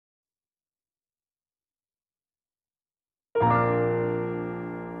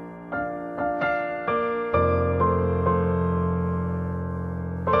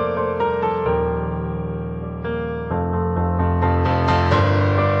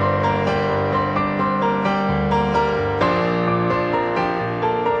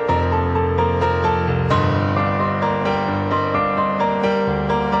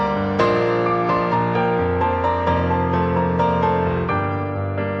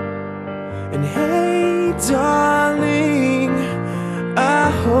And hey darling, I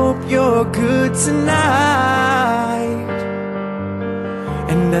hope you're good tonight.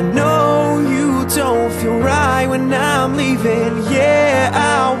 And I know you don't feel right when I'm leaving. Yeah,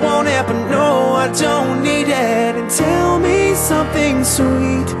 I want it, but no, I don't need it. And tell me something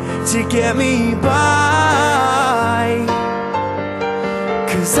sweet to get me by,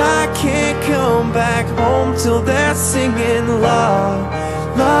 'cause I can't come back home till they're singing la,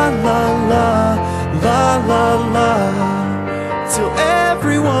 la, la, la, la, la, la, till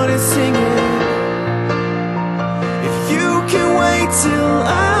everyone is singing. If you can wait till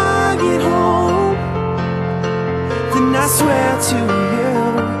I get home, then I swear to you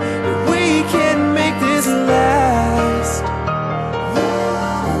that we can make this last.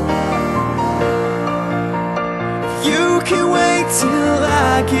 If you can wait till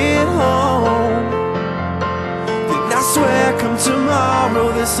I get home, then I swear come tomorrow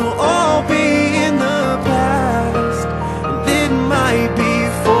this'll all be in the past, and it might be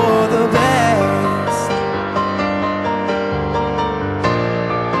for the best.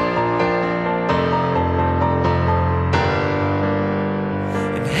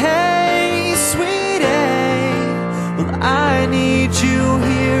 And hey sweetie, well I need you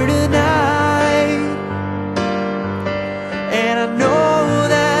here tonight. And I know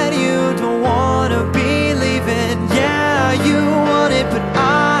that you don't wanna be leaving. Yeah, you want it, but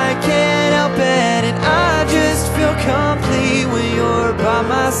I can't help it. And I just feel complete when you're by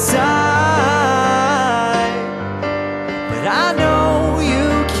my side. But I know you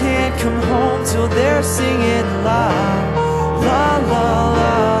can't come home till they're singing la, la, la,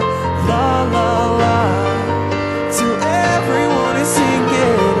 la, la, la, la, till everyone is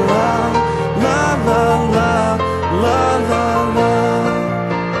singing la, la, la, la, la, la, la.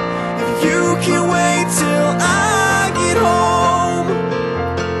 If you can wait till I get home,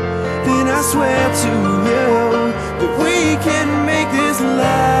 then I swear to you that we can make this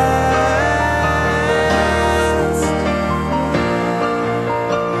last.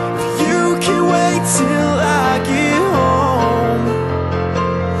 If you can wait till I get home,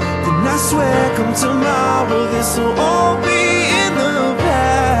 then I swear come tomorrow this'll all be in the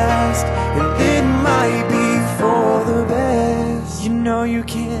past, and it might be for the best. You know you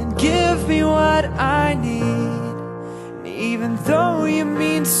can't give me what I need, and even though you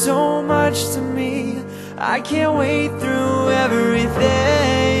mean so much to me, I can't wait through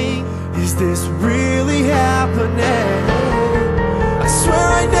everything. Is this really happening? I swear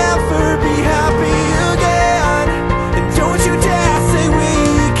I'd never be happy again. And don't you dare say we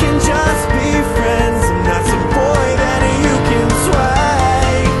can just be friends. I'm not some boy that you can sway.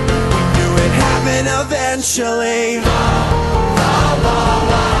 We knew it happened eventually. La, la, la,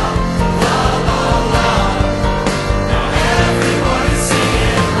 la, la, la, la. Now everyone is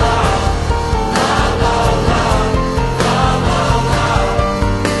singing la, la, la, la, la, la, la.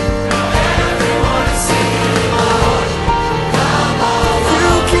 Now everyone is singing la, la, la, la.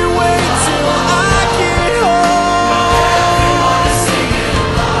 You can wait till I get home,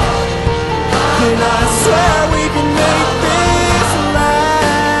 then I swear we can make this last.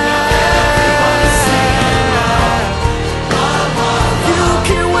 You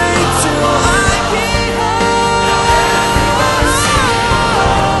can wait till I get home,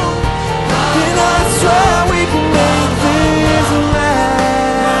 then I swear we can make this last.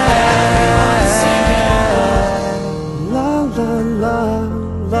 La la la,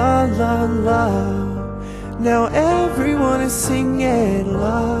 la la la. Now everyone is singing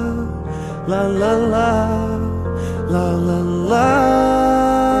la, la la la, la la la.